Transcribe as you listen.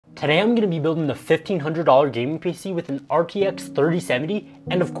Today I'm going to be building the $1,500 gaming PC with an RTX 3070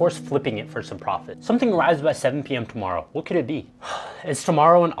 and of course flipping it for some profit. Something arrives by 7 p.m. tomorrow. What could it be? It's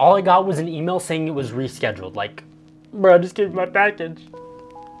tomorrow and all I got was an email saying it was rescheduled. Like, bro, just give me my package.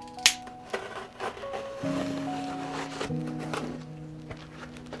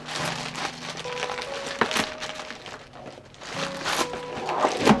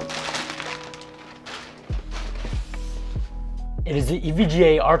 It is the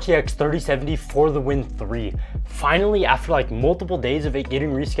EVGA RTX 3070 for the Win 3. Finally, after like multiple days of it getting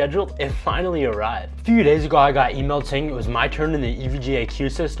rescheduled, it finally arrived. A few days ago, I got emailed saying it was my turn in the EVGA queue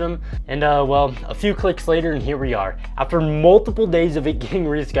system. And well, a few clicks later and here we are. After multiple days of it getting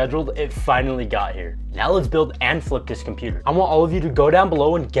rescheduled, it finally got here. Now let's build and flip this computer. I want all of you to go down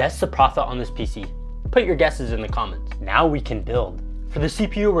below and guess the profit on this PC. Put your guesses in the comments. Now we can build. For the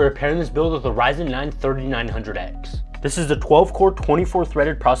CPU, we're pairing this build with a Ryzen 9 3900X. This is the 12-core,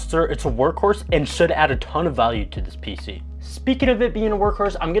 24-threaded processor. It's a workhorse and should add a ton of value to this PC. Speaking of it being a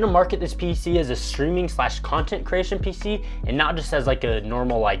workhorse, I'm gonna market this PC as a streaming / content creation PC and not just as like a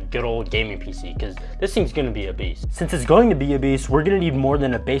normal like good old gaming PC, because this thing's gonna be a beast. Since it's going to be a beast, we're gonna need more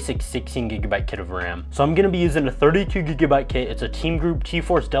than a basic 16GB kit of RAM. So I'm gonna be using a 32GB kit. It's a Team Group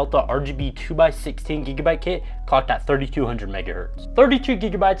T-Force Delta RGB 2x16GB kit clocked at 3200 MHz.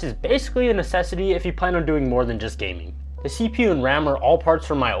 32GB is basically a necessity if you plan on doing more than just gaming. The CPU and RAM are all parts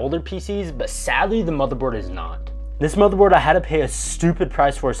from my older PCs, but sadly the motherboard is not. This motherboard I had to pay a stupid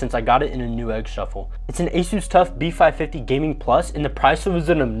price for since I got it in a Newegg shuffle. It's an Asus TUF B550 Gaming Plus and the price was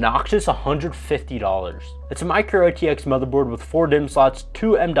an obnoxious $150. It's a micro ATX motherboard with 4 DIMM slots,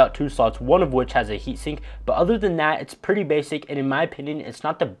 2 M.2 slots, one of which has a heatsink, but other than that, it's pretty basic and in my opinion, it's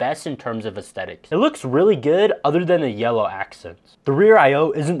not the best in terms of aesthetics. It looks really good other than the yellow accents. The rear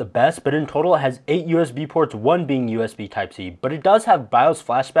I/O isn't the best, but in total it has 8 USB ports, one being USB Type-C, but it does have BIOS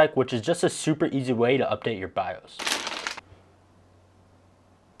flashback, which is just a super easy way to update your BIOS.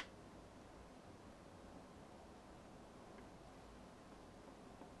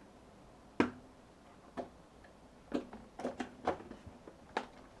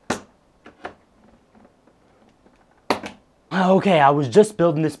 Okay, I was just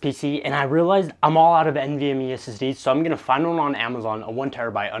building this PC and I realized I'm all out of NVMe SSDs, so I'm gonna find one on Amazon, a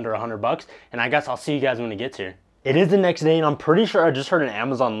 1TB under $100, and I guess I'll see you guys when it gets here. It is the next day and I'm pretty sure I just heard an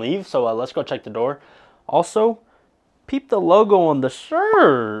Amazon leave, so let's go check the door. Also, peep the logo on the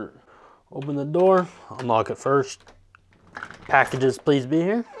shirt. Open the door, unlock it first. Packages, please be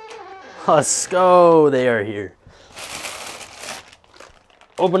here. Let's go, they are here.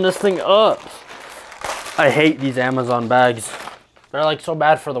 Open this thing up. I hate these Amazon bags. They're like so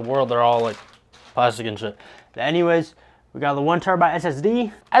bad for the world. They're all like plastic and shit. But anyways, we got the 1TB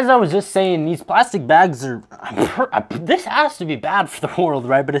SSD. As I was just saying, these plastic bags are, this has to be bad for the world,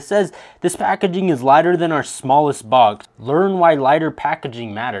 right? But it says this packaging is lighter than our smallest box. Learn why lighter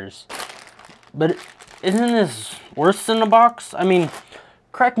packaging matters. But isn't this worse than a box? I mean,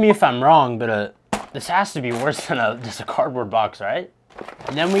 correct me if I'm wrong, but this has to be worse than just a cardboard box, right?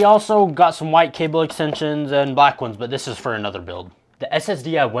 And then we also got some white cable extensions and black ones, but this is for another build. The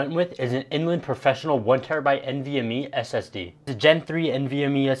SSD I went with is an Inland Professional 1TB NVMe SSD. It's a Gen 3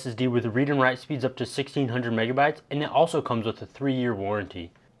 NVMe SSD with read and write speeds up to 1600 megabytes, and it also comes with a 3-year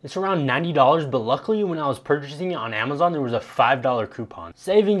warranty. It's around $90, but luckily when I was purchasing it on Amazon, there was a $5 coupon.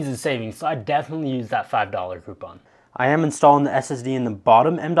 Savings is savings, so I definitely used that $5 coupon. I am installing the SSD in the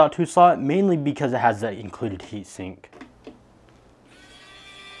bottom M.2 slot, mainly because it has that included heatsink.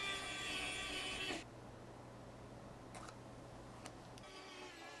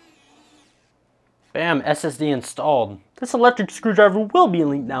 Bam, SSD installed. This electric screwdriver will be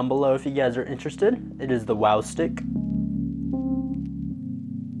linked down below if you guys are interested. It is the Wow Stick.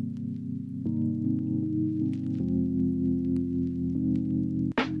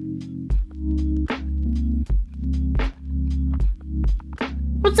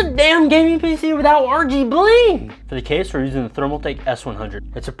 What's a damn gaming PC without RG bling? For the case, we're using the Thermaltake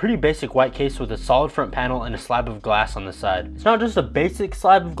S100. It's a pretty basic white case with a solid front panel and a slab of glass on the side. It's not just a basic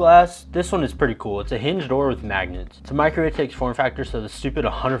slab of glass, this one is pretty cool. It's a hinged door with magnets. It's a micro ATX form factor, so the stupid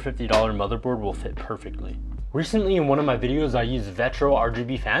 $150 motherboard will fit perfectly. Recently in one of my videos I used Vetro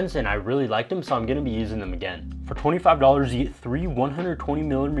RGB fans and I really liked them, so I'm going to be using them again. For $25 you get 3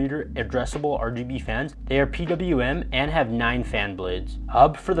 120mm addressable RGB fans. They are PWM and have 9 fan blades. A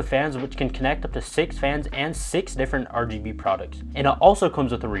hub for the fans which can connect up to 6 fans and 6 different RGB products. And it also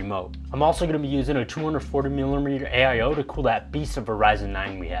comes with a remote. I'm also going to be using a 240mm AIO to cool that beast of a Ryzen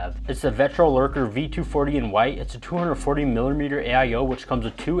 9 we have. It's the Vetro Lurker V240 in white. It's a 240mm AIO which comes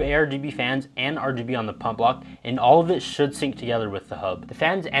with 2 ARGB fans and RGB on the pump block, and all of it should sync together with the hub. The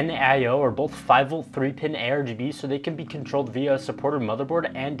fans and the AIO are both 5V 3-pin ARGB, so they can be controlled via a supported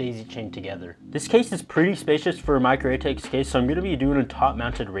motherboard and daisy chained together. This case is pretty spacious for a micro ATX case, so I'm going to be doing a top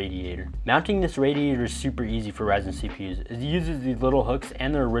mounted radiator. Mounting this radiator is super easy for Ryzen CPUs. It uses these little hooks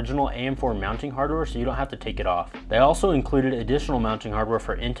and their original AM4 mounting hardware, so you don't have to take it off. They also included additional mounting hardware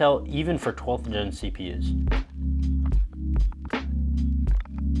for Intel, even for 12th gen CPUs.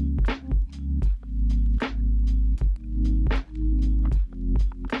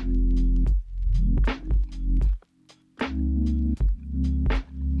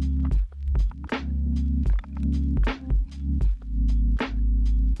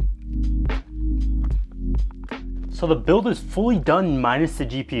 So the build is fully done minus the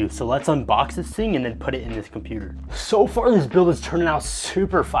GPU, so let's unbox this thing and then put it in this computer. So far this build is turning out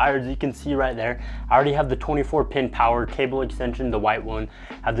super fire, as you can see right there. I already have the 24-pin power cable extension, the white one.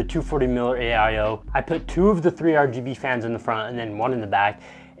 I have the 240mm AIO. I put 2 of the 3 RGB fans in the front and then 1 in the back.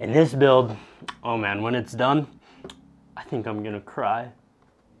 And this build, oh man, when it's done, I think I'm gonna cry.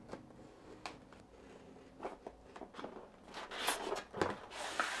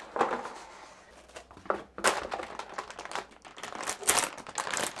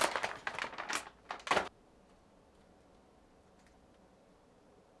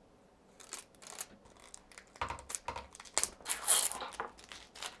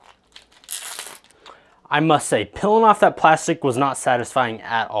 I must say, peeling off that plastic was not satisfying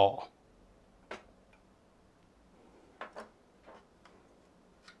at all.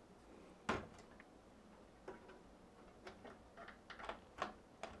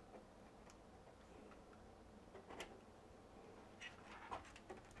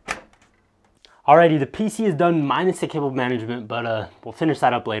 Alrighty, the PC is done minus the cable management, but we'll finish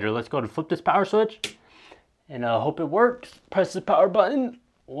that up later. Let's go ahead and flip this power switch and hope it works. Press the power button.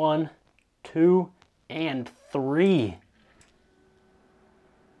 1, 2, and 3.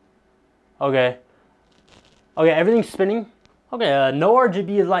 Okay, everything's spinning. Okay, no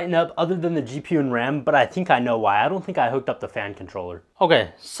RGB is lighting up other than the GPU and RAM, but I think I know why. I don't think I hooked up the fan controller.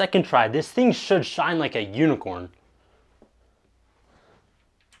 Okay, second try. This thing should shine like a unicorn.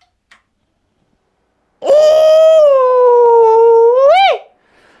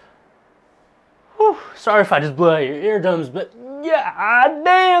 Sorry if I just blew out your eardrums, but yeah,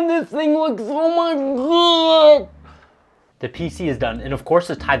 damn, this thing looks, oh my god. The PC is done, and of course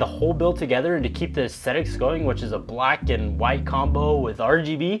to tie the whole build together and to keep the aesthetics going, which is a black and white combo with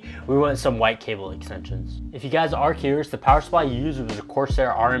RGB, we went some white cable extensions. If you guys are curious, the power supply used was a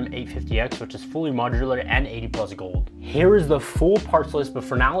Corsair RM850X, which is fully modular and 80 plus gold. Here is the full parts list, but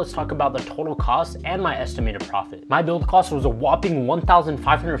for now let's talk about the total cost and my estimated profit. My build cost was a whopping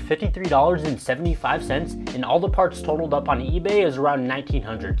 $1,553.75, and all the parts totaled up on eBay is around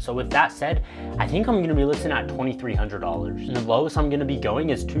 $1,900. So with that said, I think I'm gonna be listing at $2,300. And the lowest I'm gonna be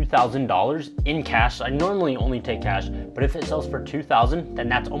going is $2,000 in cash. I normally only take cash, but if it sells for $2,000, then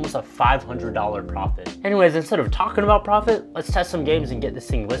that's almost a $500 profit. Anyways, instead of talking about profit, let's test some games and get this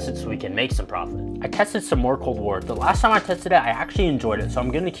thing listed so we can make some profit. I tested some more Cold War. The last time I tested it, I actually enjoyed it, so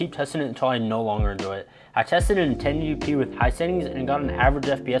I'm gonna keep testing it until I no longer enjoy it. I tested it in 1080p with high settings and got an average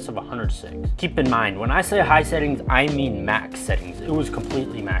FPS of 106. Keep in mind, when I say high settings, I mean max settings. It was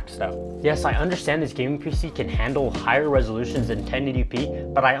completely maxed out. Yes, I understand this gaming PC can handle higher resolutions than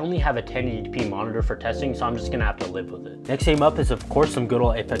 1080p, but I only have a 1080p monitor for testing, so I'm just gonna have to live with it. Next game up is of course some good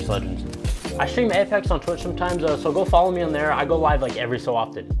old Apex Legends. I stream Apex on Twitch sometimes, so go follow me on there. I go live like every so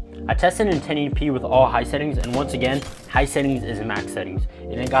often. I tested in 1080p with all high settings, and once again, high settings is max settings,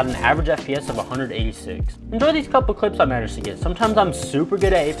 and it got an average FPS of 186. Enjoy these couple clips I managed to get. Sometimes I'm super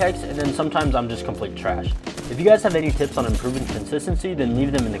good at Apex, and then sometimes I'm just complete trash. If you guys have any tips on improving consistency, then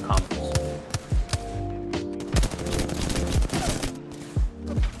leave them in the comments.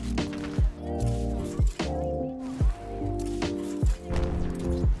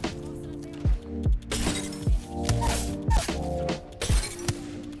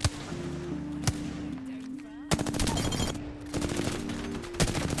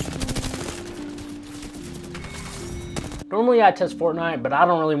 Normally I test Fortnite, but I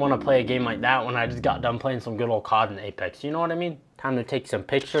don't really want to play a game like that when I just got done playing some good old COD and Apex. You know what I mean? Time to take some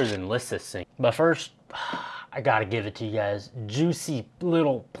pictures and list this thing. But first, I gotta give it to you guys. Juicy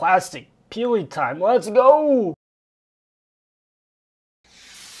little plastic peely time. Let's go!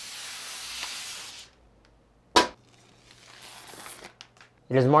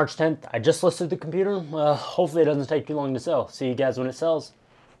 It is March 10th. I just listed the computer. Hopefully it doesn't take too long to sell. See you guys when it sells.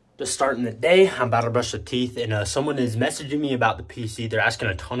 Just starting the day, I'm about to brush the teeth, and someone is messaging me about the PC. They're asking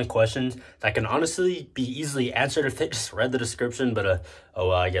a ton of questions that can honestly be easily answered if they just read the description, but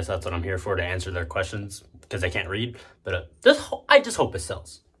I guess that's what I'm here for, to answer their questions, because they can't read. But I just hope it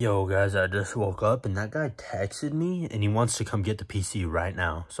sells. Yo guys, I just woke up and that guy texted me and he wants to come get the PC right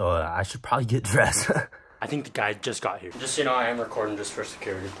now. So I should probably get dressed. I think the guy just got here. Just so you know, I am recording just for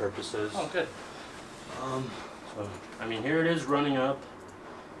security purposes. Oh, good. So, I mean, here it is running up.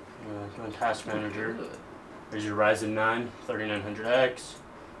 Go in Task Manager. There's your Ryzen 9 3900X,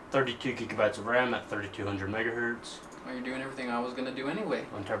 32 gigabytes of RAM at 3200 megahertz. Well, you're doing everything I was gonna do anyway.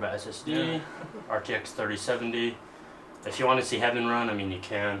 1 terabyte SSD, RTX 3070. If you want to see Heaven run, I mean, you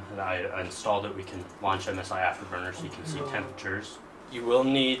can. I installed it. We can launch MSI Afterburner so you can see temperatures. You will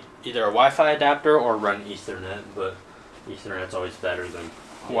need either a Wi-Fi adapter or run Ethernet, but Ethernet's always better than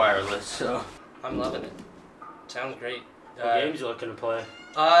wireless. So I'm loving it. Sounds great. What games you looking to play?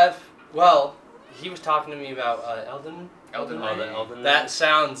 Well, he was talking to me about Elden Elden Ring. Ring. Elden That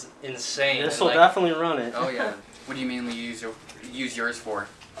sounds insane. This will definitely run it. Oh yeah. What do you mainly use yours for?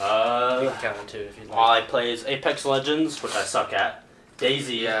 You can count it too if you'd like. All I play is Apex Legends, which I suck at.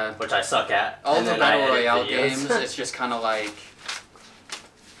 Daisy, which I suck at. All the Battle Royale games, it's just kind of like,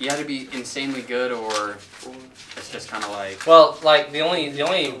 you have to be insanely good, or it's just kind of like. Well, like the only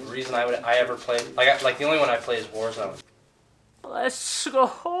reason I ever played like the only one I play is Warzone. Let's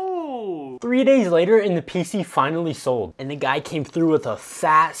go! 3 days later, and the PC finally sold, and the guy came through with a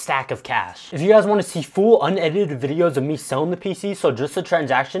fat stack of cash. If you guys want to see full unedited videos of me selling the PC, so just the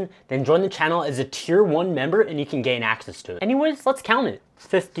transaction, then join the channel as a tier 1 member and you can gain access to it. Anyways, let's count it.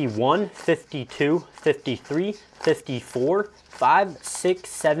 51, 52, 53, 54, 5, 6,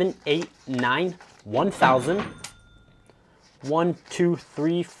 7, 8, 9, 1,000. 1, 2,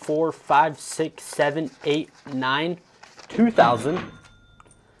 3, 4, 5, 6, 7, 8, 9, 2,000.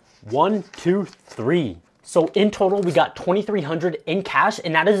 1, 2, 3. So in total, we got $2,300 in cash,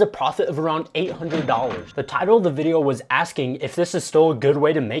 and that is a profit of around $800. The title of the video was asking if this is still a good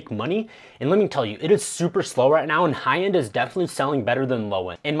way to make money. And let me tell you, it is super slow right now, and high-end is definitely selling better than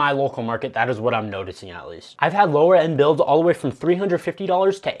low-end. In my local market, that is what I'm noticing at least. I've had lower-end builds all the way from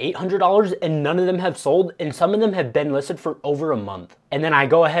 $350 to $800, and none of them have sold, and some of them have been listed for over a month. And then I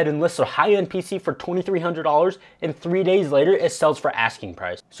go ahead and list a high-end PC for $2,300, and 3 days later, it sells for asking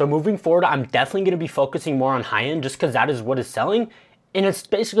price. So moving forward, I'm definitely gonna be focusing more on high-end just because that is what is selling. And it's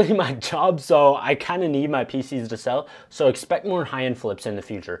basically my job, so I kind of need my PCs to sell. So expect more high-end flips in the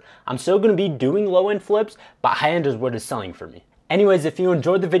future. I'm still gonna be doing low-end flips, but high-end is what is selling for me. Anyways, if you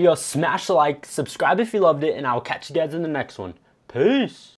enjoyed the video, smash the like, subscribe if you loved it, and I'll catch you guys in the next one. Peace!